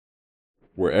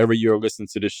Wherever you're listening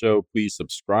to the show, please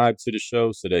subscribe to the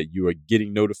show so that you are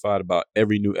getting notified about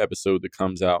every new episode that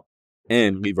comes out,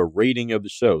 and leave a rating of the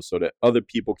show so that other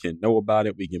people can know about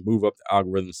it. We can move up the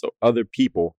algorithm so other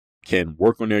people can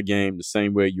work on their game the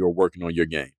same way you're working on your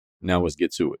game. Now let's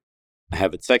get to it. I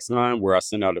have a text line where I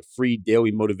send out a free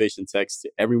daily motivation text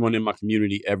to everyone in my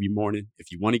community every morning.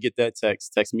 If you want to get that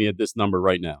text me at this number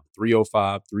right now,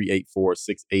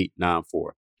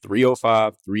 305-384-6894.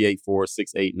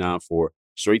 305-384-6894.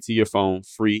 Straight to your phone,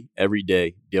 free, every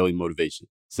day, daily motivation.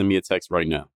 Send me a text right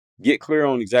now. Get clear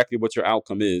on exactly what your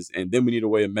outcome is, and then we need a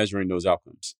way of measuring those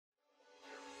outcomes.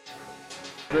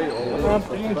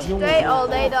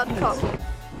 StrayAllDay.com.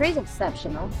 Pretty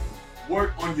exceptional.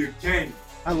 Work on your game.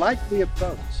 I like the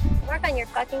approach. Work on your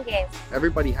fucking game.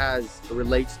 Everybody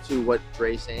relates to what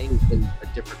Dre's saying in a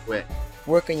different way.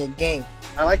 Work on your game.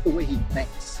 I like the way he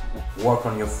thinks. Work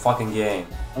on your fucking game.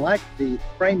 I like the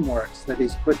frameworks that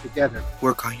he's put together.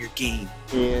 Work on your game.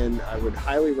 And I would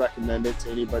highly recommend it to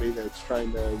anybody that's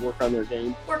trying to work on their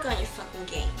game. Work on your fucking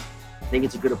game. I think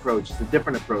it's a good approach. It's a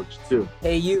different approach, too.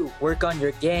 Hey, you, work on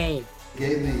your game.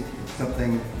 Gave me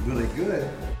something really good.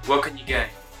 Work on your game.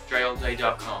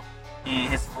 StrayAllDay.com.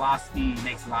 And his philosophy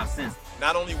makes a lot of sense.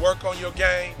 Not only work on your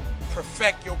game,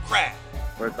 perfect your craft.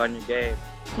 Work on your game.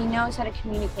 He knows how to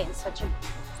communicate in such a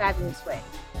fabulous way.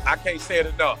 I can't say it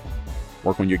enough.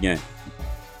 Work on your game.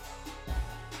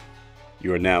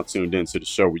 You are now tuned into the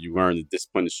show where you learn the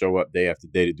discipline to show up day after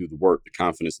day to do the work, the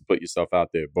confidence to put yourself out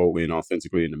there boldly and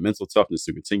authentically, and the mental toughness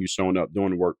to continue showing up,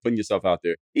 doing the work, putting yourself out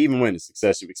there, even when the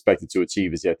success you've expected to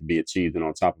achieve is yet to be achieved. And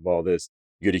on top of all this,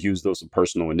 you get a huge dose of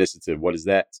personal initiative. What is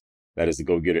that? That is the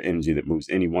go-getter energy that moves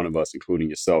any one of us, including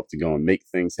yourself, to go and make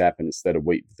things happen instead of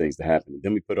waiting for things to happen. And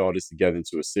then we put all this together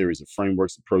into a series of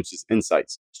frameworks, approaches,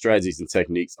 insights, strategies, and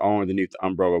techniques, all underneath the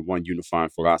umbrella of one unifying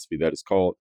philosophy that is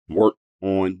called Work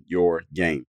on Your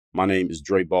Game. My name is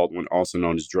Dre Baldwin, also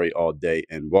known as Dre All Day,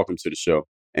 and welcome to the show.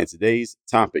 And today's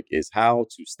topic is how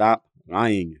to stop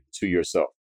lying to yourself.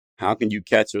 How can you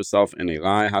catch yourself in a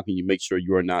lie? How can you make sure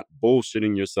you are not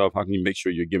bullshitting yourself? How can you make sure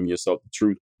you're giving yourself the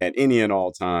truth at any and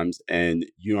all times, and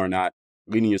you are not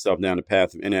leading yourself down the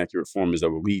path of inaccurate formulas that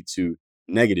will lead to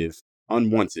negative,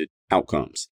 unwanted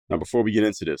outcomes? Now, before we get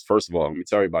into this, first of all, let me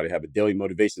tell everybody I have a daily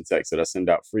motivation text that I send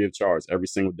out free of charge every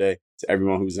single day to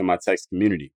everyone who's in my text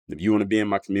community. If you want to be in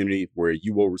my community where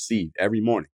you will receive every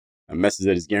morning a message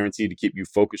that is guaranteed to keep you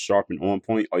focused, sharp, and on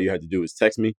point, all you have to do is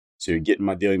text me. So you're getting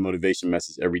my daily motivation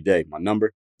message every day. My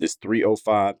number is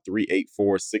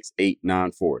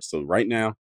 305-384-6894. So right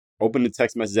now, open the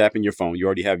text message app in your phone. You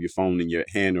already have your phone in your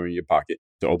hand or in your pocket.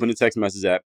 So open the text message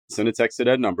app, send a text to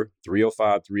that number,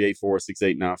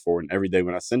 305-384-6894. And every day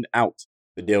when I send out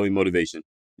the daily motivation,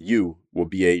 you will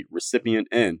be a recipient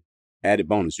and added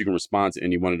bonus. You can respond to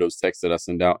any one of those texts that I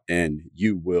send out, and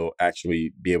you will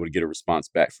actually be able to get a response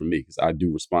back from me because I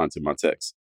do respond to my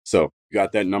texts. So you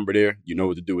got that number there. You know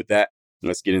what to do with that.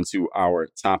 Let's get into our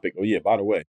topic. Oh, yeah, by the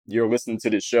way, you're listening to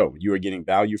this show. You are getting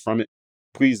value from it.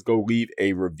 Please go leave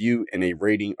a review and a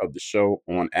rating of the show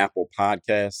on Apple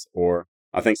Podcasts, or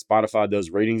I think Spotify does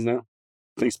ratings now.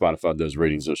 I think Spotify does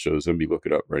ratings of shows. Let me look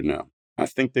it up right now. I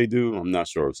think they do. I'm not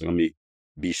sure. So let me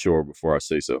be sure before I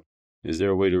say so. Is there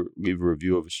a way to leave a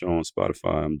review of a show on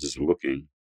Spotify? I'm just looking.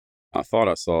 I thought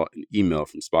I saw an email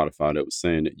from Spotify that was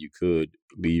saying that you could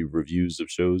leave reviews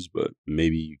of shows, but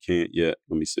maybe you can't yet.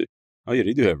 Let me see. Oh, yeah,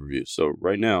 they do have reviews. So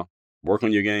right now, Work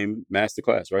on Your Game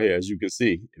Masterclass right here. As you can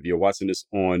see, if you're watching this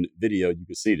on video, you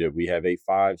can see that we have a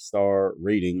 5-star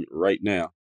rating right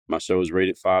now. My show is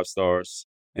rated 5 stars.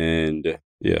 And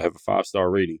yeah, I have a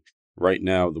 5-star rating. Right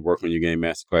now, the Work on Your Game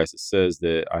Masterclass, it says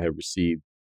that I have received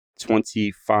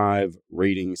 25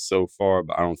 ratings so far,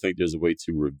 but I don't think there's a way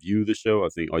to review the show. I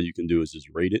think all you can do is just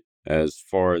rate it. As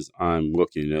far as I'm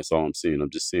looking, that's all I'm seeing. I'm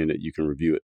just seeing that you can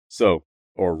review it. So,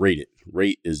 or rate it.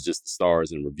 Rate is just the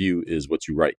stars and review is what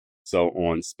you write. So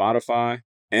on Spotify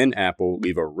and Apple,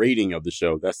 leave a rating of the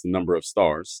show. That's the number of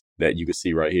stars that you can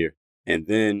see right here. And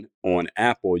then on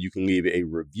Apple, you can leave a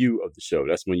review of the show.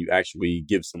 That's when you actually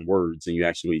give some words and you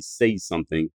actually say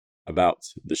something about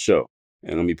the show.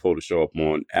 And let me pull the show up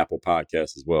on Apple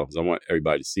Podcasts as well, because I want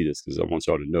everybody to see this, because I want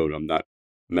y'all to know that I'm not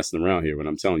messing around here when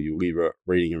I'm telling you, leave a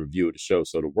rating and review of the show.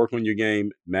 So to Work on Your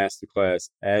Game Masterclass,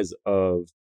 as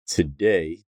of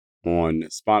today on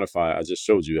Spotify, I just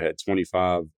showed you, it had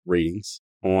 25 ratings.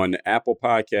 On Apple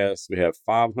Podcasts, we have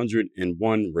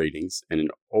 501 ratings and an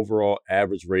overall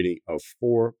average rating of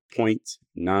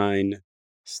 4.9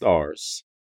 stars.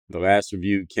 The last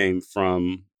review came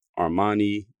from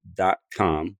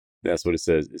Armani.com. That's what it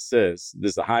says. It says,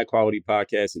 this is a high quality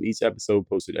podcast, and each episode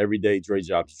posted every day. Dre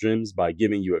drops gems by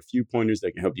giving you a few pointers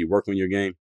that can help you work on your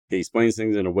game. He explains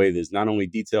things in a way that's not only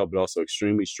detailed, but also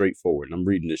extremely straightforward. And I'm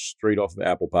reading this straight off of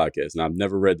Apple Podcasts, and I've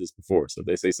never read this before. So if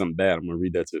they say something bad, I'm going to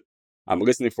read that too. I'm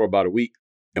listening for about a week,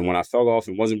 and when I fell off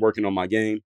and wasn't working on my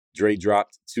game, Dre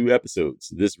dropped 2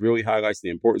 episodes. This really highlights the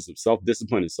importance of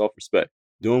self-discipline and self-respect.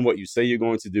 Doing what you say you're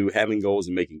going to do, having goals,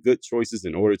 and making good choices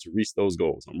in order to reach those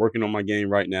goals. I'm working on my game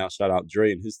right now. Shout out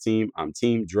Dre and his team. I'm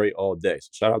Team Dre all day.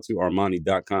 So shout out to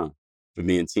Armani.com for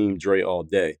being Team Dre all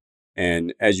day.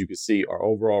 And as you can see, our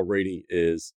overall rating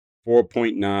is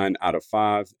 4.9 out of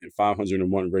 5 and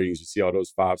 501 ratings. You see all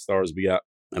those 5 stars we got?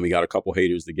 And we got a couple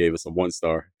haters that gave us a 1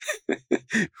 star,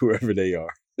 whoever they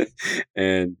are.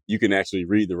 And you can actually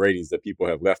read the ratings that people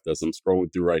have left us. I'm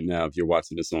scrolling through right now if you're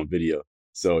watching this on video.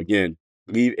 So again,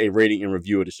 leave a rating and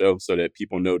review of the show so that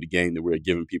people know the game that we're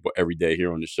giving people every day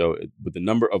here on the show. With the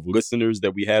number of listeners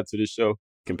that we have to this show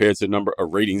compared to the number of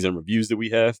ratings and reviews that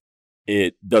we have,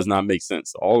 it does not make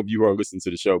sense. So all of you who are listening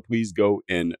to the show, please go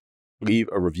and leave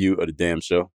a review of the damn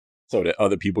show so that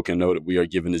other people can know that we are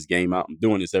giving this game out. I'm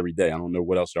doing this every day. I don't know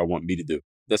what else y'all want me to do.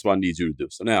 That's what I need you to do.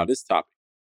 So now this topic,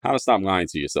 how to stop lying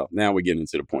to yourself. Now we're getting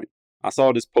to the point. I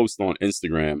saw this post on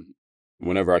Instagram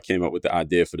whenever I came up with the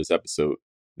idea for this episode.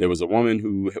 There was a woman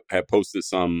who had posted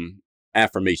some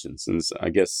affirmations. And I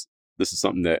guess this is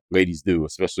something that ladies do,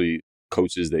 especially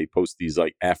coaches. They post these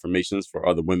like affirmations for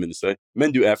other women to say.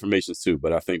 Men do affirmations too,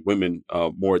 but I think women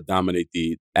more dominate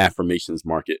the affirmations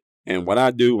market. And what I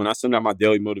do when I send out my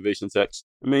daily motivation text,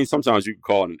 I mean, sometimes you can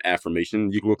call it an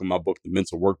affirmation. You can look at my book, The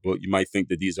Mental Workbook. You might think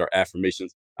that these are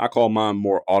affirmations. I call mine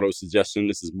more auto-suggestion.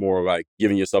 This is more like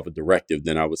giving yourself a directive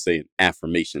than I would say an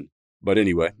affirmation. But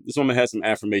anyway, this woman had some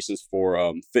affirmations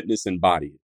for fitness and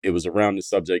body. It was around the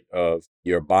subject of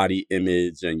your body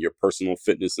image and your personal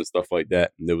fitness and stuff like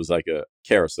that. And there was like a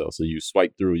carousel. So you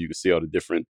swipe through, you could see all the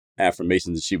different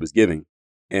affirmations that she was giving.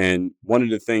 And one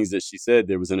of the things that she said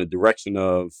there was in a direction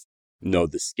of,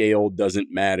 the scale doesn't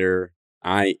matter.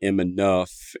 I am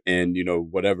enough. And,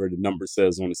 whatever the number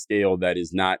says on the scale that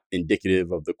is not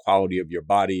indicative of the quality of your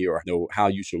body or how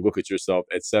you should look at yourself,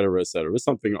 et cetera, et cetera. It's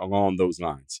something along those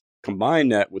lines. Combine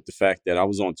that with the fact that I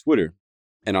was on Twitter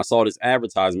and I saw this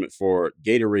advertisement for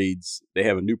Gatorade's. They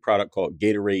have a new product called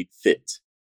Gatorade Fit,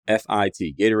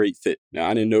 F-I-T, Gatorade Fit. Now,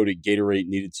 I didn't know that Gatorade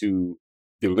needed to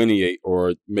delineate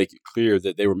or make it clear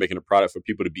that they were making a product for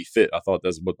people to be fit. I thought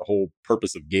that's what the whole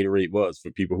purpose of Gatorade was,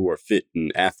 for people who are fit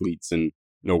and athletes and,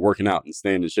 working out and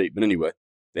staying in shape. But anyway,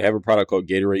 they have a product called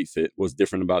Gatorade Fit. What's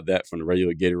different about that from the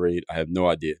regular Gatorade? I have no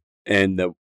idea. And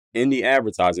in the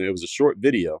advertising, it was a short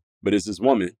video, but it's this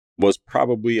woman was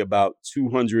probably about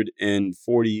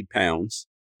 240 pounds,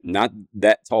 not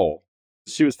that tall.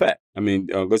 She was fat. I mean,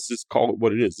 let's just call it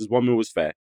what it is. This woman was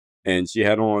fat. And she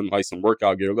had on like some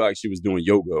workout gear, like she was doing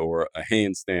yoga or a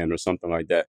handstand or something like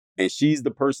that. And she's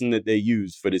the person that they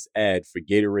use for this ad for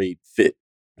Gatorade Fit.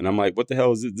 And I'm like, what the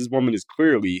hell is this? This woman is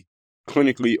clearly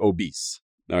clinically obese.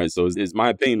 All right, so it's my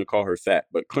opinion to call her fat,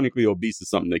 but clinically obese is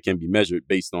something that can be measured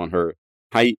based on her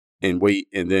height and weight,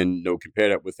 and then compare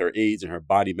that with her age and her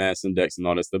body mass index and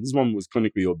all that stuff. This woman was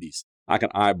clinically obese. I can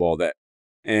eyeball that.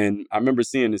 And I remember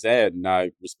seeing this ad and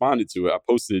I responded to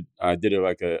it. I did it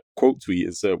like a quote tweet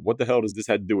and said, what the hell does this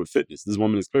have to do with fitness? This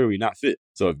woman is clearly not fit.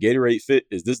 So if Gatorade Fit,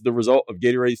 is this the result of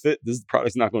Gatorade Fit? This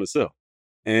product's not going to sell.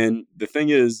 And the thing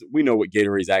is, we know what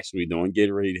Gatorade's actually doing.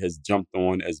 Gatorade has jumped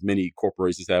on, as many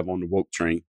corporations have, on the woke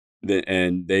train.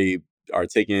 And they are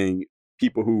taking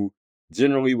people who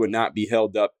generally would not be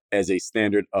held up as a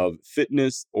standard of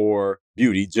fitness or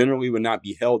beauty, generally would not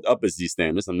be held up as these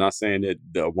standards. I'm not saying that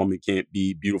the woman can't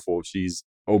be beautiful if she's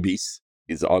obese.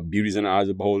 It's all beauty's in the eyes of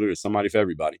the beholder. There's somebody for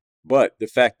everybody. But the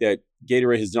fact that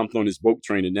Gatorade has jumped on this woke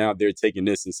train and now they're taking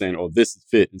this and saying, oh, this is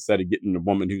fit, instead of getting a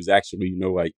woman who's actually,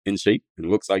 like in shape and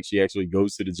looks like she actually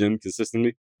goes to the gym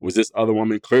consistently. Was this other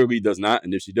woman clearly does not.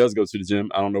 And if she does go to the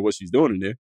gym, I don't know what she's doing in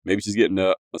there. Maybe she's getting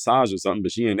a massage or something,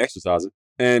 but she ain't exercising.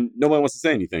 And nobody wants to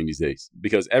say anything these days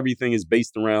because everything is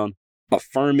based around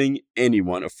affirming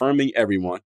anyone, affirming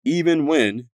everyone, even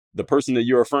when the person that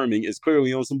you're affirming is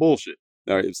clearly on some bullshit.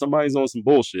 Now, if somebody's on some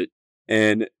bullshit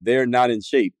and they're not in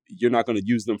shape, you're not going to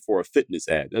use them for a fitness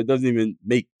ad. That doesn't even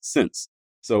make sense.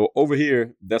 So over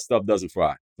here, that stuff doesn't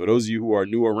fly. For those of you who are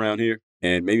new around here,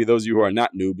 and maybe those of you who are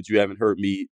not new, but you haven't heard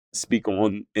me speak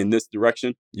on in this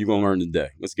direction, you're going to learn today.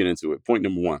 Let's get into it. Point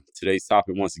number 1. Today's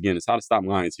topic, once again, is how to stop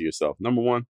lying to yourself. Number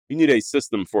 1, you need a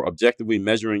system for objectively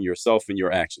measuring yourself and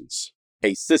your actions.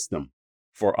 A system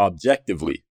for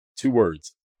objectively, 2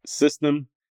 words, system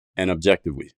and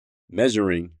objectively,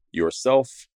 measuring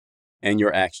yourself and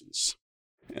your actions.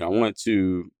 And I want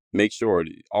to make sure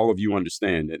that all of you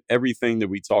understand that everything that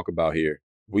we talk about here,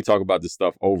 we talk about this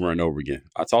stuff over and over again.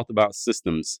 I talked about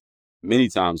systems many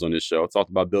times on this show. I talked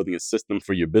about building a system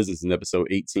for your business in episode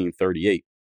 1838.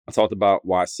 I talked about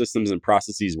why systems and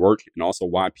processes work and also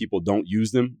why people don't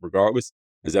use them regardless,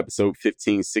 is episode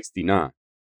 1569.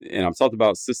 And I've talked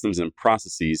about systems and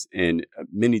processes in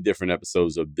many different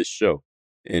episodes of this show.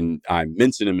 And I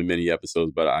mentioned them in many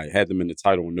episodes, but I had them in the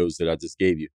title and those that I just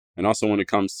gave you. And also when it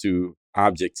comes to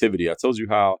objectivity, I told you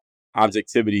how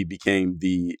objectivity became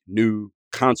the new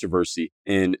controversy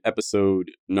in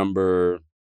episode number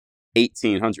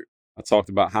 1800. I talked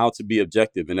about how to be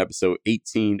objective in episode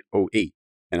 1808.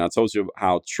 And I told you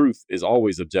how truth is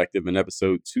always objective in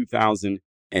episode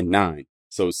 2009.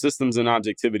 So systems and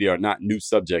objectivity are not new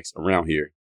subjects around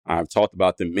here. I've talked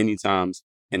about them many times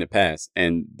in the past.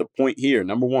 And the point here,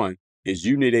 number one, is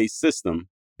you need a system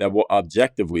that will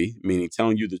objectively, meaning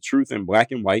telling you the truth in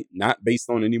black and white, not based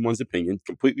on anyone's opinion,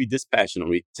 completely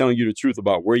dispassionately, telling you the truth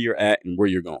about where you're at and where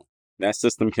you're going. That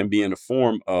system can be in the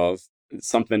form of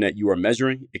something that you are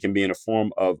measuring. It can be in the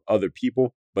form of other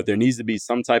people, but there needs to be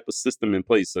some type of system in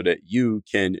place so that you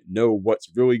can know what's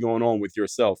really going on with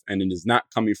yourself and it is not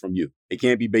coming from you. It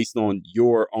can't be based on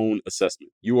your own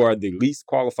assessment. You are the least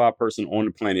qualified person on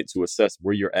the planet to assess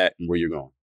where you're at and where you're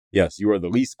going. Yes, you are the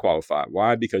least qualified.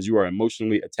 Why? Because you are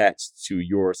emotionally attached to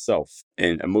yourself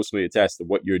and emotionally attached to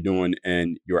what you're doing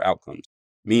and your outcomes.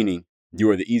 Meaning you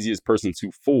are the easiest person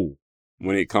to fool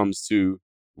when it comes to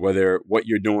whether what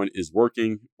you're doing is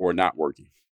working or not working.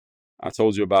 I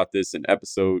told you about this in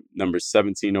episode number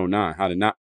 1709, how to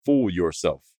not fool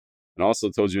yourself. And I also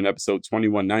told you in episode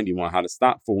 2191, how to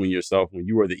stop fooling yourself when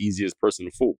you are the easiest person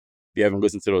to fool. If you haven't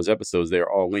listened to those episodes, they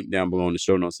are all linked down below in the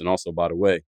show notes. And also, by the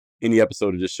way, any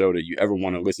episode of this show that you ever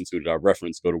want to listen to that I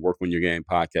reference, go to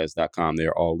workonyourgamepodcast.com. They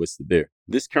are all listed there.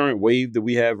 This current wave that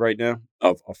we have right now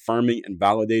of affirming and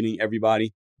validating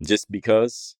everybody just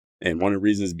because, and one of the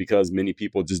reasons is because many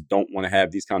people just don't want to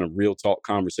have these kind of real talk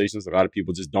conversations. A lot of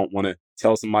people just don't want to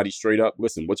tell somebody straight up,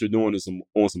 listen, what you're doing is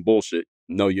on some bullshit.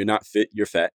 No, you're not fit. You're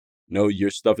fat. No,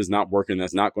 your stuff is not working.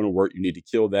 That's not going to work. You need to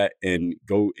kill that and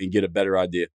go and get a better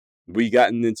idea. We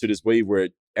gotten into this wave where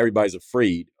everybody's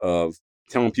afraid of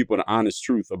telling people the honest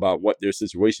truth about what their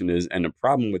situation is. And the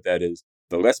problem with that is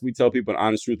the less we tell people the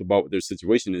honest truth about what their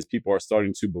situation is, people are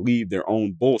starting to believe their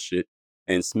own bullshit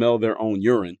and smell their own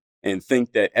urine and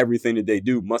think that everything that they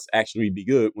do must actually be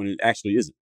good when it actually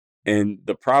isn't. And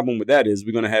the problem with that is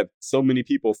we're going to have so many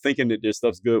people thinking that their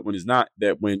stuff's good when it's not,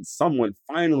 that when someone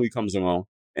finally comes along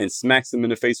and smacks them in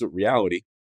the face with reality,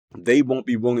 they won't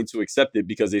be willing to accept it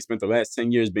because they spent the last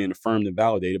 10 years being affirmed and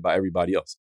validated by everybody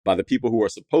else, by the people who are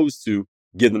supposed to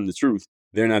give them the truth.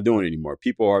 They're not doing it anymore.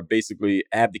 People are basically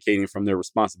abdicating from their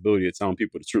responsibility of telling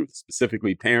people the truth.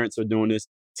 Specifically, parents are doing this.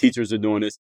 Teachers are doing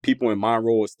this. People in my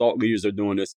role as thought leaders are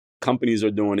doing this. Companies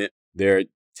are doing it. They're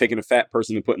taking a fat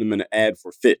person and putting them in an ad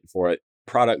for fit, for a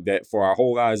product that for our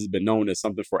whole lives has been known as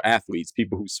something for athletes,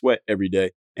 people who sweat every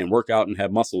day and work out and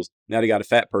have muscles. Now they got a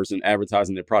fat person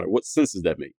advertising their product. What sense does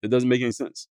that make? It doesn't make any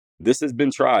sense. This has been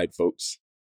tried, folks.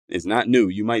 It's not new.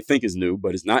 You might think it's new,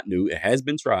 but it's not new. It has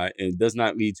been tried and it does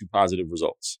not lead to positive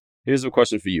results. Here's a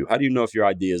question for you. How do you know if your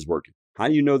idea is working? How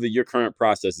do you know that your current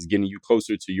process is getting you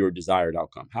closer to your desired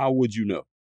outcome? How would you know?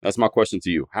 That's my question to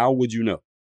you. How would you know?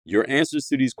 Your answers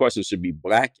to these questions should be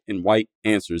black and white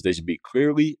answers. They should be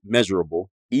clearly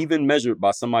measurable, even measured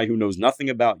by somebody who knows nothing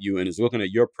about you and is looking at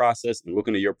your process and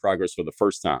looking at your progress for the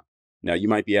first time. Now, you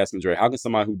might be asking, Dre, how can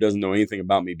somebody who doesn't know anything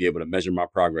about me be able to measure my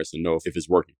progress and know if it's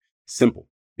working? Simple.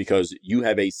 Because you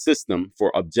have a system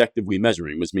for objectively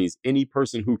measuring, which means any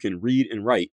person who can read and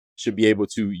write should be able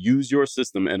to use your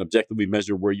system and objectively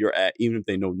measure where you're at, even if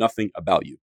they know nothing about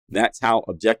you. That's how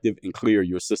objective and clear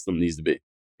your system needs to be.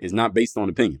 It's not based on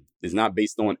opinion. It's not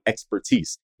based on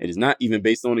expertise. It is not even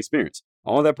based on experience.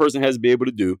 All that person has to be able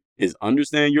to do is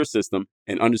understand your system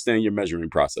and understand your measuring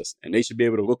process. And they should be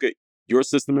able to look at your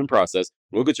system and process,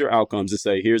 look at your outcomes and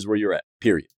say, here's where you're at,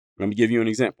 period. Let me give you an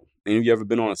example. Any of you ever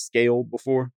been on a scale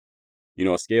before? You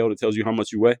know, a scale that tells you how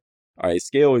much you weigh? All right, a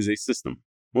scale is a system.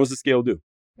 What does the scale do?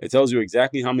 It tells you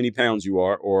exactly how many pounds you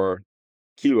are or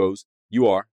kilos you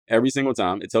are every single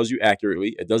time. It tells you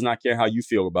accurately. It does not care how you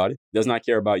feel about it. It does not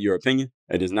care about your opinion.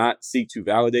 It does not seek to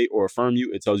validate or affirm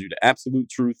you. It tells you the absolute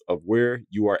truth of where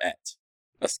you are at.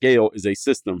 A scale is a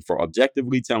system for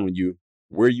objectively telling you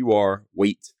where you are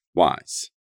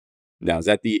weight-wise. Now, is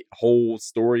that the whole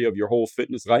story of your whole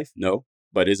fitness life? No.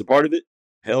 But is it part of it?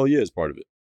 Hell yeah, it's part of it.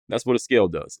 That's what a scale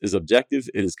does. It's objective.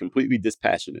 It is completely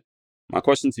dispassionate. My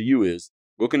question to you is,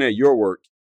 looking at your work,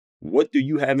 what do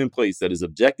you have in place that is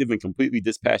objective and completely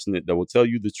dispassionate that will tell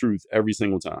you the truth every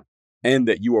single time? and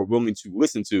that you are willing to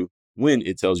listen to when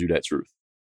it tells you that truth.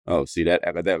 Oh, see that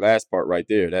last part right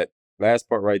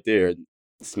there,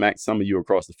 smacked some of you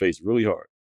across the face really hard.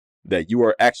 That you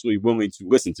are actually willing to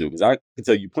listen to. Because I can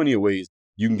tell you plenty of ways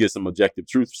you can get some objective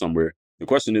truth somewhere. The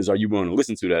question is, are you willing to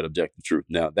listen to that objective truth?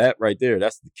 Now, that right there,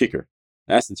 that's the kicker.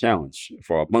 That's the challenge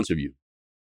for a bunch of you.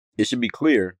 It should be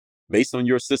clear based on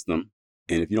your system.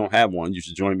 And if you don't have one, you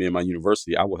should join me in my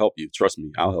university. I will help you. Trust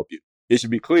me, I'll help you. It should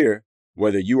be clear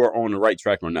whether you are on the right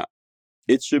track or not.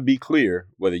 It should be clear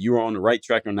whether you are on the right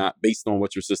track or not based on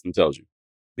what your system tells you.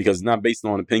 Because it's not based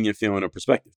on opinion, feeling, or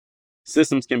perspective.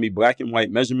 Systems can be black and white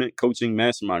measurement, coaching,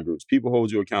 mastermind groups. People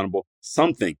hold you accountable.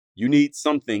 Something. You need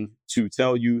something to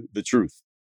tell you the truth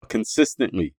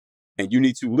consistently. And you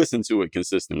need to listen to it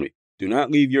consistently. Do not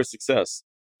leave your success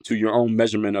to your own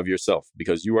measurement of yourself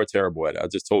because you are terrible at it. I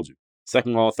just told you.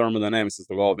 Second law of thermodynamics is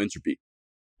the law of entropy.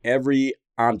 Every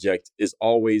object is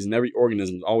always, and every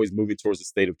organism is always moving towards a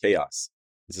state of chaos.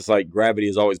 It's just like gravity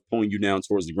is always pulling you down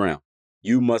towards the ground.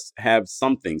 You must have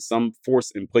something, some force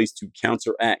in place to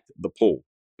counteract the pull.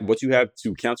 What you have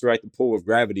to counteract the pull of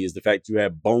gravity is the fact you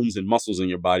have bones and muscles in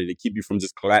your body to keep you from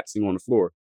just collapsing on the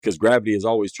floor because gravity is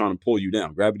always trying to pull you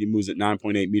down. Gravity moves at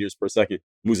 9.8 meters per second,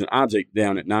 moves an object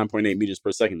down at 9.8 meters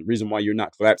per second. The reason why you're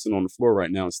not collapsing on the floor right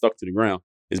now and stuck to the ground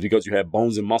is because you have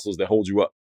bones and muscles that hold you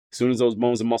up. As soon as those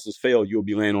bones and muscles fail, you'll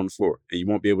be laying on the floor and you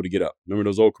won't be able to get up. Remember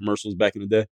those old commercials back in the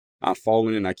day? I'm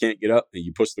falling and I can't get up, and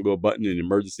you push the little button and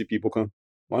emergency people come.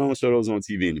 Why don't I show those on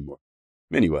TV anymore?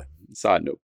 Anyway, side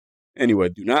note. Anyway,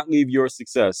 do not leave your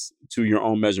success to your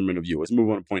own measurement of you. Let's move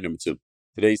on to point number 2.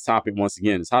 Today's topic, once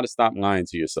again, is how to stop lying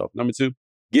to yourself. Number 2,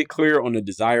 get clear on the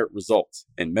desired results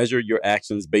and measure your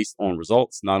actions based on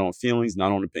results, not on feelings,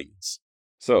 not on opinions.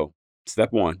 So,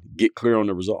 step 1, get clear on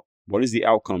the result. What is the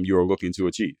outcome you are looking to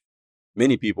achieve?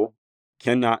 Many people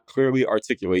cannot clearly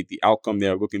articulate the outcome they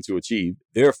are looking to achieve.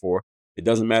 Therefore, it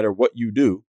doesn't matter what you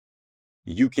do.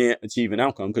 You can't achieve an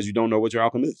outcome because you don't know what your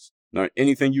outcome is. Now,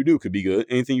 anything you do could be good.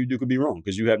 Anything you do could be wrong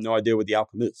because you have no idea what the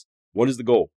outcome is. What is the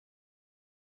goal?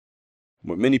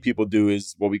 What many people do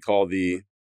is what we call the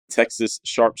Texas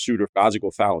sharpshooter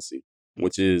logical fallacy,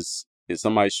 which is if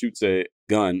somebody shoots a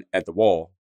gun at the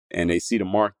wall and they see the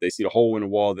mark, they see the hole in the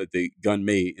wall that the gun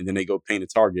made, and then they go paint a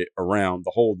target around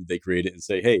the hole that they created and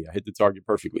say, hey, I hit the target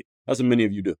perfectly. That's what many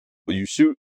of you do. But you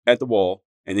shoot at the wall,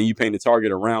 and then you paint a target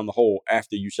around the hole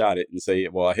after you shot it and say,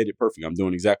 well, I hit it perfect. I'm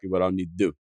doing exactly what I need to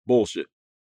do. Bullshit.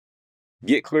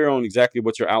 Get clear on exactly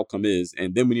what your outcome is,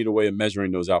 and then we need a way of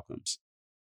measuring those outcomes.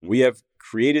 We have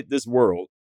created this world,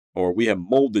 or we have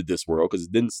molded this world, because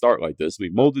it didn't start like this. We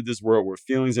molded this world where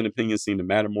feelings and opinions seem to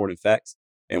matter more than facts.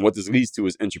 And what this leads to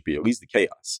is entropy. It leads to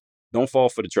chaos. Don't fall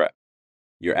for the trap.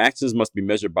 Your actions must be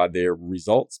measured by their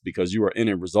results because you are in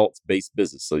a results-based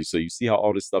business. So you see how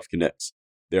all this stuff connects.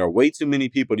 There are way too many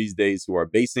people these days who are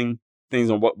basing things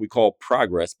on what we call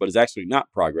progress, but it's actually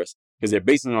not progress because they're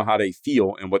basing it on how they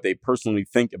feel and what they personally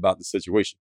think about the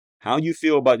situation. How you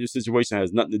feel about your situation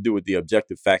has nothing to do with the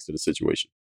objective facts of the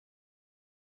situation.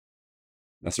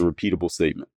 That's a repeatable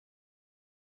statement.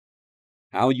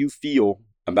 How you feel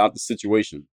about the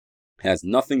situation has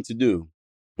nothing to do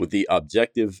with the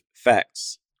objective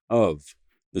facts of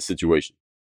the situation.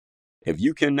 If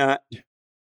you cannot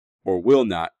or will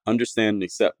not understand and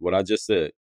accept what I just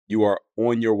said, you are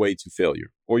on your way to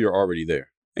failure, or you're already there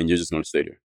and you're just going to stay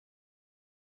there.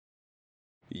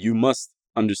 You must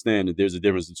understand that there's a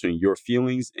difference between your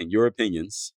feelings and your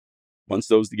opinions, bunch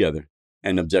those together,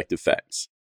 and objective facts.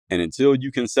 And until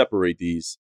you can separate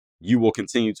these, you will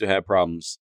continue to have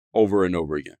problems over and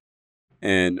over again.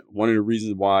 And one of the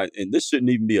reasons why, and this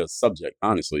shouldn't even be a subject,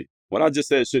 honestly, what I just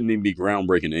said shouldn't even be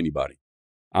groundbreaking to anybody.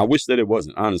 I wish that it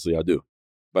wasn't, honestly, I do.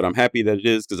 But I'm happy that it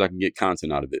is because I can get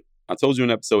content out of it. I told you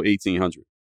in episode 1800,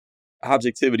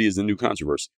 objectivity is the new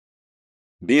controversy.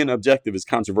 Being objective is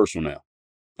controversial now.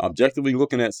 Objectively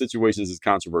looking at situations is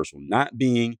controversial. Not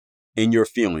being in your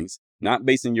feelings, not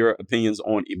basing your opinions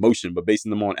on emotion, but basing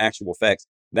them on actual facts.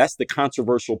 That's the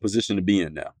controversial position to be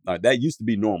in now. That used to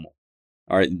be normal.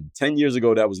 All right, 10 years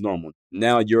ago, that was normal.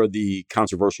 Now you're the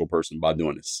controversial person by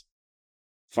doing this.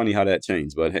 Funny how that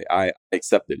changed, but hey, I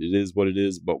accept it. It is what it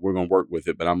is, but we're going to work with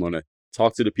it. But I'm going to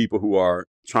talk to the people who are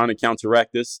trying to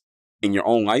counteract this in your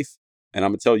own life, and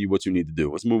I'm going to tell you what you need to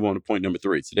do. Let's move on to point number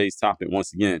 3. Today's topic,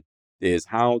 once again, is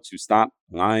how to stop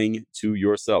lying to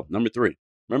yourself. Number 3,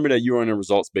 remember that you are in a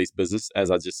results-based business, as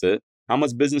I just said. How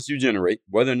much business you generate,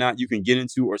 whether or not you can get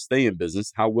into or stay in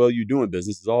business, how well you do in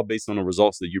business is all based on the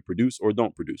results that you produce or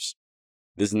don't produce.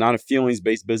 This is not a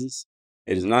feelings-based business.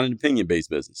 It is not an opinion-based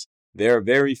business. There are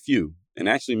very few, and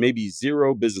actually maybe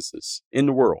 0 businesses in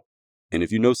the world. And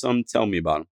if you know some, tell me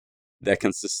about them. that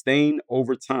can sustain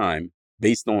over time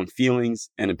based on feelings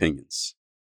and opinions.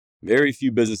 Very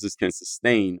few businesses can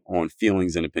sustain on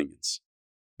feelings and opinions.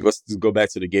 Let's just go back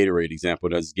to the Gatorade example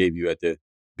that I just gave you at the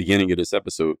beginning of this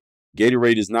episode.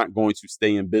 Gatorade is not going to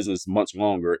stay in business much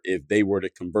longer if they were to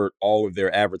convert all of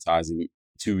their advertising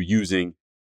to using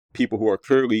people who are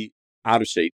clearly out of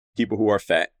shape, people who are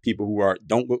fat, people who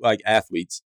don't look like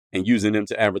athletes, and using them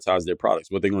to advertise their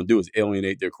products. What they're going to do is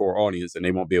alienate their core audience, and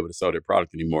they won't be able to sell their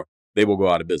product anymore. They will go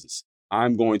out of business.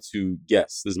 I'm going to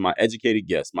guess, this is my educated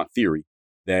guess, my theory,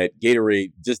 that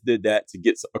Gatorade just did that to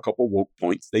get a couple woke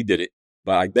points. They did it.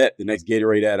 But I bet the next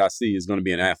Gatorade ad I see is going to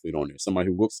be an athlete on there. Somebody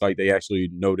who looks like they actually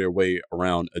know their way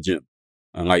around a gym.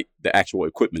 Unlike the actual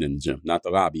equipment in the gym. Not the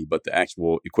lobby, but the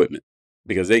actual equipment.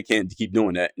 Because they can't keep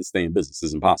doing that and stay in business.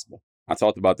 It's impossible. I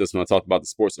talked about this when I talked about the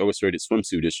Sports Illustrated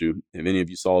swimsuit issue. If any of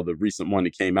you saw the recent one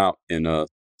that came out in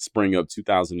spring of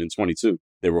 2022,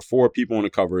 there were 4 people on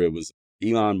the cover. It was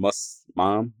Elon Musk's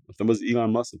mom. If it was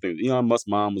Elon Musk, I think Elon Musk's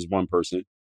mom was one person.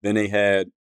 Then they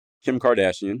had Kim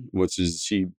Kardashian, which is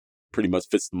she pretty much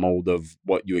fits the mold of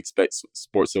what you expect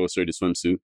Sports Illustrated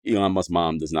swimsuit. Elon Musk's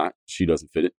mom does not. She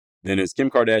doesn't fit it. Then there's Kim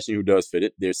Kardashian who does fit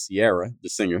it. There's Ciara, the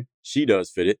singer. She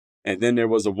does fit it. And then there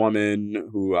was a woman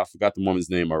who, I forgot the woman's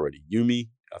name already. Yumi.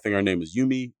 I think her name is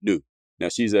Yumi Nu. Now,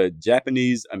 she's a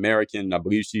Japanese American. I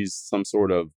believe she's some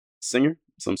sort of singer,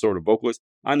 some sort of vocalist.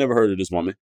 I never heard of this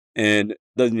woman. And it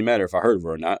doesn't even matter if I heard of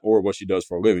her or not, or what she does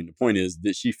for a living. The point is,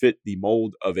 did she fit the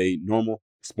mold of a normal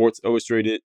Sports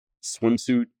Illustrated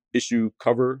swimsuit issue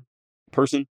cover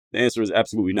person? The answer is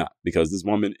absolutely not, because this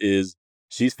woman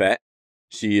she's fat.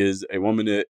 She is a woman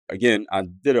that, again, I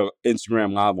did an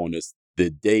Instagram live on this the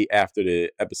day after the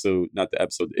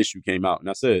issue came out. And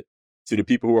I said to the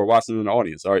people who are watching in the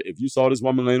audience, all right, if you saw this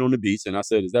woman laying on the beach, and I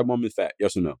said, is that woman fat?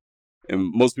 Yes or no?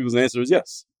 And most people's answer is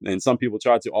yes. And some people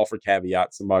tried to offer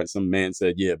caveats. Some man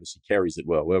said, yeah, but she carries it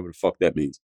well, whatever the fuck that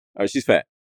means. All right, she's fat.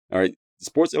 All right, the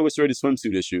Sports Illustrated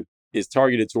swimsuit issue is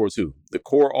targeted towards who? The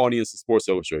core audience of Sports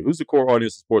Illustrated. Who's the core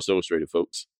audience of Sports Illustrated,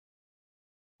 folks?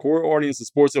 Core audience of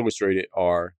Sports Illustrated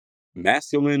are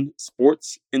masculine,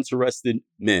 sports-interested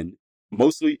men,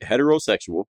 mostly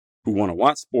heterosexual, who want to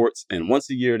watch sports, and once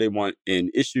a year they want an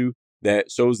issue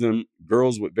that shows them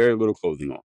girls with very little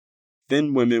clothing on.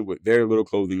 Thin women with very little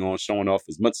clothing on, showing off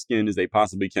as much skin as they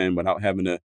possibly can without having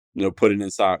to, put it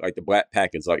inside like the black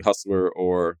package like Hustler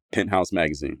or Penthouse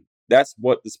magazine. That's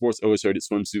what the Sports Illustrated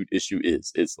swimsuit issue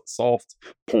is. It's soft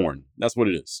porn. That's what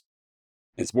it is.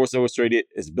 And Sports Illustrated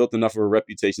is built enough of a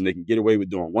reputation they can get away with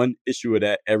doing one issue of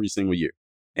that every single year.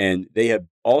 And they have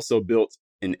also built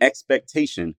an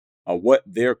expectation of what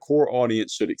their core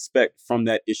audience should expect from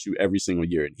that issue every single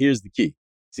year. And here's the key.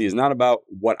 See, it's not about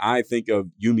what I think of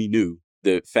Yumi Nu,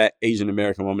 the fat Asian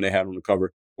American woman they had on the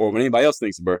cover, or what anybody else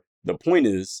thinks of her. The point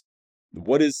is,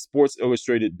 what is Sports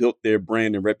Illustrated built their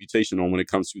brand and reputation on when it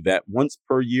comes to that once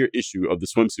per year issue of the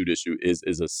swimsuit issue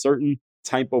is a certain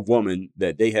type of woman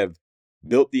that they have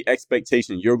built the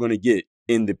expectation you're going to get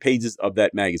in the pages of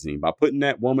that magazine. By putting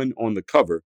that woman on the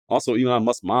cover, also Elon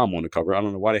Musk's mom on the cover, I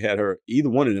don't know why they had her, either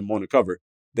one of them on the cover,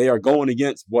 they are going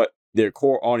against what their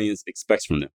core audience expects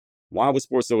from them. Why would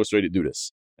Sports Illustrated do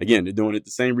this? Again, they're doing it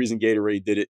the same reason Gatorade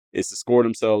did it. It's to score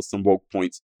themselves some woke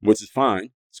points, which is fine.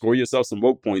 Score yourself some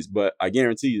woke points, but I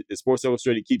guarantee you, if Sports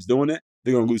Illustrated keeps doing that,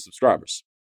 they're going to lose subscribers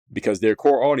because their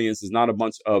core audience is not a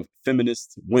bunch of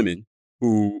feminist women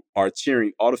who are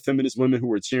cheering, all the feminist women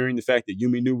who are cheering the fact that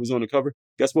Yumi Nu was on the cover.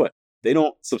 Guess what? They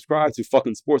don't subscribe to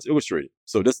fucking Sports Illustrated.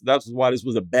 So that's why this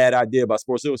was a bad idea by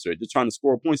Sports Illustrated. They're trying to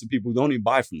score points of people who don't even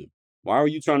buy from them. Why are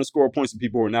you trying to score points of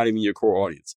people who are not even your core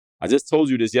audience? I just told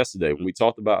you this yesterday when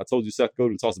I told you Seth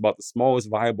Godin talks about the smallest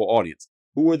viable audience.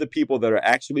 Who are the people that are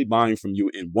actually buying from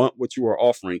you and want what you are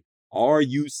offering? Are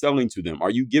you selling to them? Are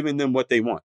you giving them what they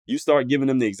want? You start giving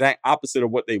them the exact opposite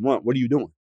of what they want. What are you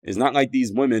doing? It's not like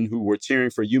these women who were cheering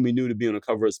for Yumi Nu to be on the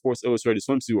cover of Sports Illustrated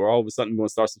swimsuit are all of a sudden going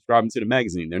to start subscribing to the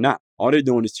magazine. They're not. All they're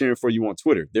doing is cheering for you on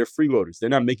Twitter. They're freeloaders. They're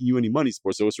not making you any money,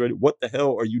 Sports Illustrated. What the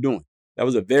hell are you doing? That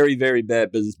was a very, very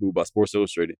bad business move by Sports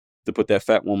Illustrated to put that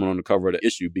fat woman on the cover of the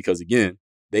issue because, again,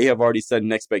 they have already set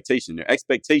an expectation. Their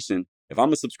expectation, if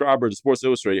I'm a subscriber to Sports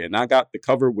Illustrated and I got the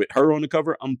cover with her on the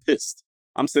cover, I'm pissed.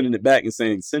 I'm sending it back and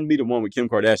saying, send me the one with Kim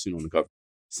Kardashian on the cover.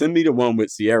 Send me the one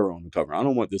with Ciara on the cover. I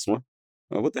don't want this one.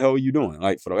 What the hell are you doing?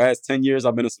 Like, for the last 10 years,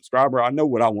 I've been a subscriber. I know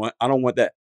what I want. I don't want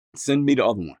that. Send me the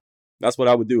other one. That's what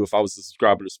I would do if I was a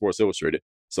subscriber to Sports Illustrated.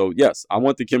 So, yes, I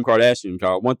want the Kim Kardashian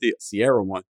car. I want the Ciara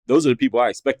one. Those are the people I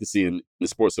expect to see in the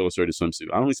Sports Illustrated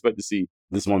swimsuit. I don't expect to see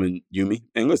this woman, Yumi.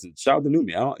 And listen, shout out to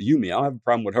Yumi. I don't have a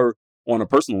problem with her on a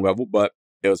personal level. But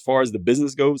as far as the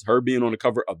business goes, her being on the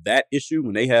cover of that issue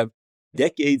when they have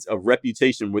decades of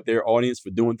reputation with their audience for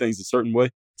doing things a certain way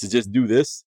to just do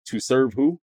this to serve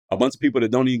who? A bunch of people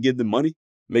that don't even give them money?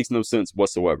 Makes no sense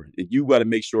whatsoever. You got to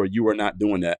make sure you are not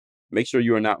doing that. Make sure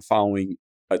you are not following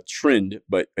a trend,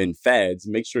 but in fads.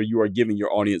 Make sure you are giving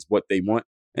your audience what they want.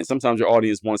 And sometimes your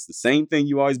audience wants the same thing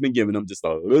you've always been giving them, just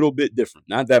a little bit different,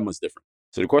 not that much different.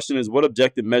 So the question is, what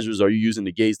objective measures are you using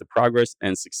to gauge the progress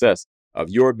and success of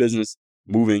your business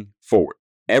moving forward?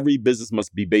 Every business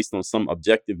must be based on some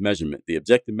objective measurement. The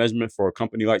objective measurement for a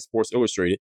company like Sports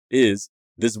Illustrated is,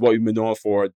 this is what we've been doing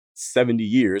for 70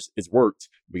 years. It's worked.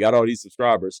 We got all these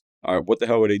subscribers. All right, what the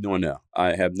hell are they doing now?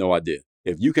 I have no idea.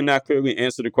 If you cannot clearly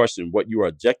answer the question, what you are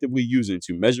objectively using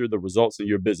to measure the results in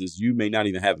your business, you may not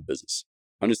even have a business.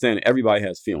 Understand that everybody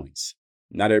has feelings.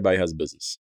 Not everybody has a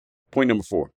business. Point number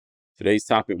 4. Today's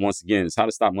topic, once again, is how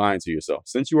to stop lying to yourself.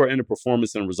 Since you are in a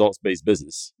performance and results-based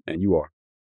business, and you are,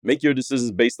 make your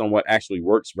decisions based on what actually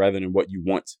works rather than what you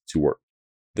want to work.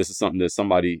 This is something that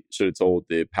somebody should have told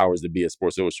the powers that be at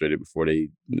Sports Illustrated before they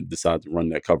decided to run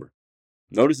that cover.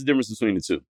 Notice the difference between the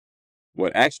two.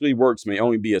 What actually works may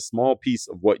only be a small piece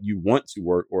of what you want to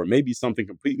work, or it may be something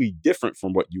completely different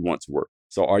from what you want to work.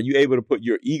 So are you able to put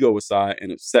your ego aside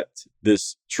and accept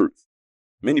this truth?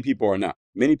 Many people are not.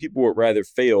 Many people would rather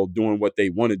fail doing what they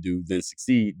want to do than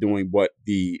succeed doing what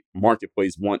the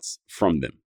marketplace wants from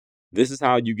them. This is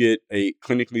how you get a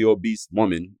clinically obese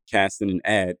woman casting an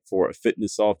ad for a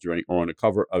fitness soft drink or on the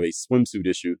cover of a swimsuit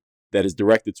issue that is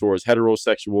directed towards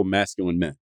heterosexual masculine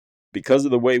men. Because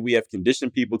of the way we have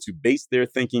conditioned people to base their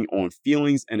thinking on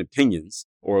feelings and opinions,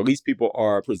 or at least people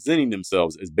are presenting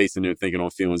themselves as basing their thinking on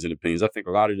feelings and opinions. I think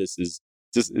a lot of this is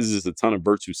just a ton of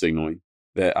virtue signaling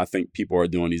that I think people are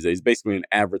doing these days. Basically an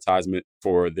advertisement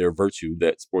for their virtue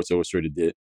that Sports Illustrated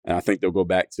did. And I think they'll go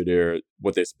back to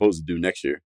what they're supposed to do next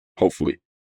year, hopefully,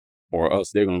 or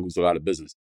else they're going to lose a lot of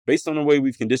business. Based on the way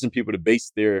we've conditioned people to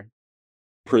base their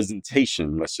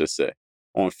presentation, let's just say,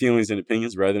 on feelings and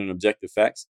opinions rather than objective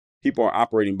facts, people are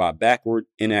operating by backward,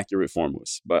 inaccurate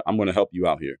formulas. But I'm going to help you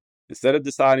out here. Instead of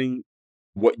deciding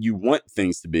what you want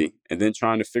things to be and then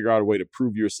trying to figure out a way to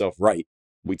prove yourself right,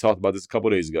 we talked about this a couple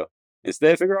of days ago.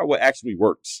 Instead, figure out what actually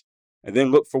works and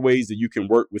then look for ways that you can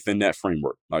work within that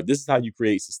framework. Now, this is how you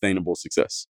create sustainable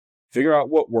success. Figure out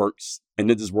what works and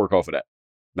then just work off of that.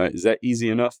 Now, is that easy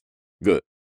enough? Good.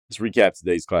 Let's recap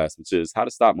today's class, which is how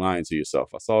to stop lying to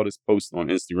yourself. I saw this post on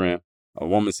Instagram, a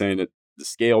woman saying that the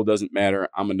scale doesn't matter.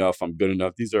 I'm enough. I'm good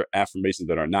enough. These are affirmations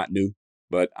that are not new,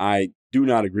 but I do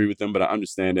not agree with them. But I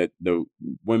understand that the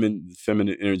women, the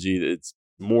feminine energy, it's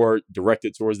more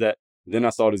directed towards that. Then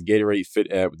I saw this Gatorade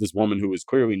Fit ad with this woman who is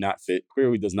clearly not fit,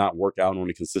 clearly does not work out on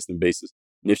a consistent basis.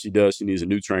 And if she does, she needs a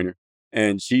new trainer.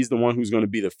 And she's the one who's going to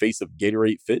be the face of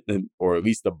Gatorade Fit, or at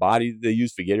least the body that they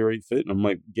use for Gatorade Fit. And I'm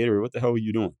like, Gatorade, what the hell are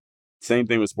you doing? Same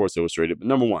thing with Sports Illustrated. But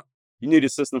number 1, you need a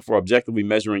system for objectively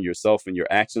measuring yourself and your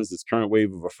actions. This current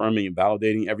wave of affirming and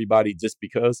validating everybody just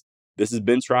because this has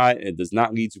been tried and does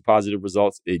not lead to positive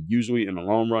results. It usually, in the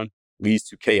long run, leads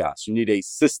to chaos. You need a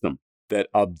system that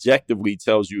objectively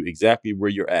tells you exactly where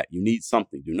you're at. You need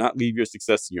something. Do not leave your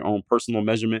success to your own personal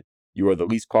measurement. You are the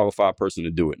least qualified person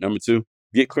to do it. Number 2,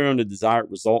 get clear on the desired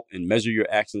result and measure your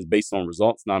actions based on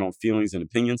results, not on feelings and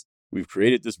opinions. We've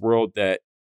created this world that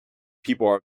people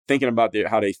are thinking about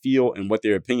how they feel and what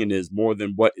their opinion is more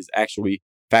than what is actually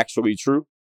factually true.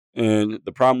 And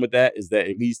the problem with that is that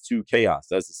it leads to chaos.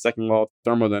 That's the second law of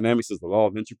thermodynamics, is the law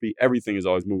of entropy. Everything is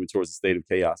always moving towards a state of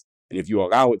chaos. And if you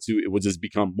allow it to, it will just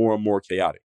become more and more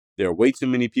chaotic. There are way too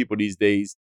many people these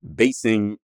days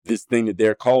basing this thing that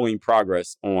they're calling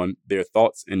progress on their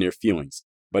thoughts and their feelings.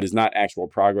 But it's not actual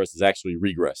progress, it's actually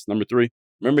regress. Number 3,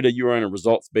 remember that you are in a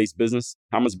results-based business.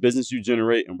 How much business you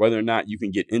generate and whether or not you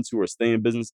can get into or stay in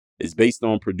business is based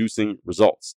on producing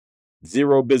results.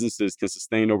 0 businesses can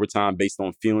sustain over time based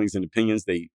on feelings and opinions.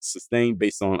 They sustain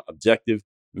based on objective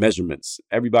measurements.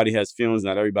 Everybody has feelings,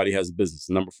 not everybody has a business.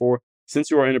 Number 4, since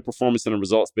you are in a performance and a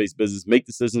results-based business, make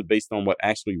decisions based on what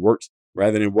actually works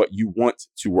rather than what you want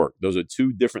to work. Those are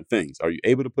 2 different things. Are you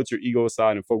able to put your ego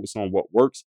aside and focus on what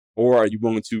works? Or are you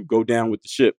willing to go down with the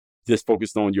ship, just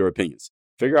focused on your opinions?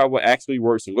 Figure out what actually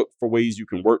works and look for ways you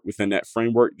can work within that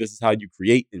framework. This is how you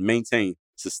create and maintain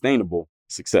sustainable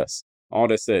success. All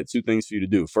that said, 2 things for you to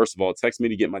do. First of all, text me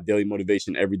to get my daily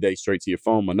motivation every day straight to your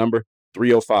phone. My number,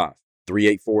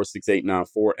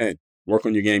 305-384-6894, and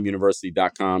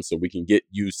workonyourgameuniversity.com so we can get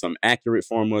you some accurate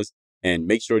formulas and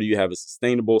make sure that you have a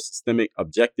sustainable, systemic,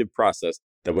 objective process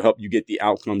that will help you get the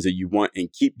outcomes that you want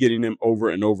and keep getting them over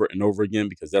and over and over again,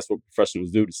 because that's what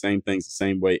professionals do. The same things the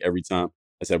same way every time.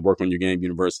 That's at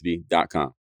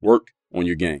workonyourgameuniversity.com. Work on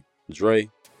your game. Dre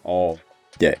all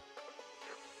day.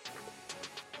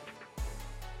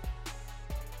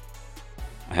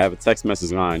 I have a text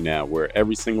message line now where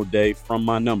every single day from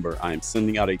my number, I am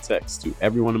sending out a text to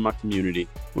everyone in my community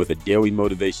with a daily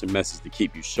motivation message to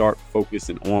keep you sharp, focused,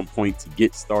 and on point to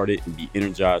get started and be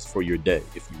energized for your day.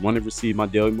 If you want to receive my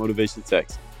daily motivation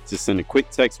text, just send a quick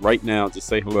text right now to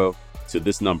say hello to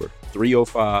this number,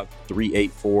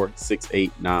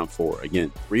 305-384-6894.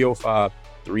 Again,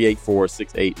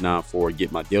 305-384-6894.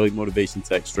 Get my daily motivation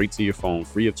text straight to your phone,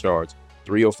 free of charge,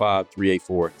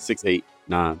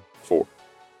 305-384-6894.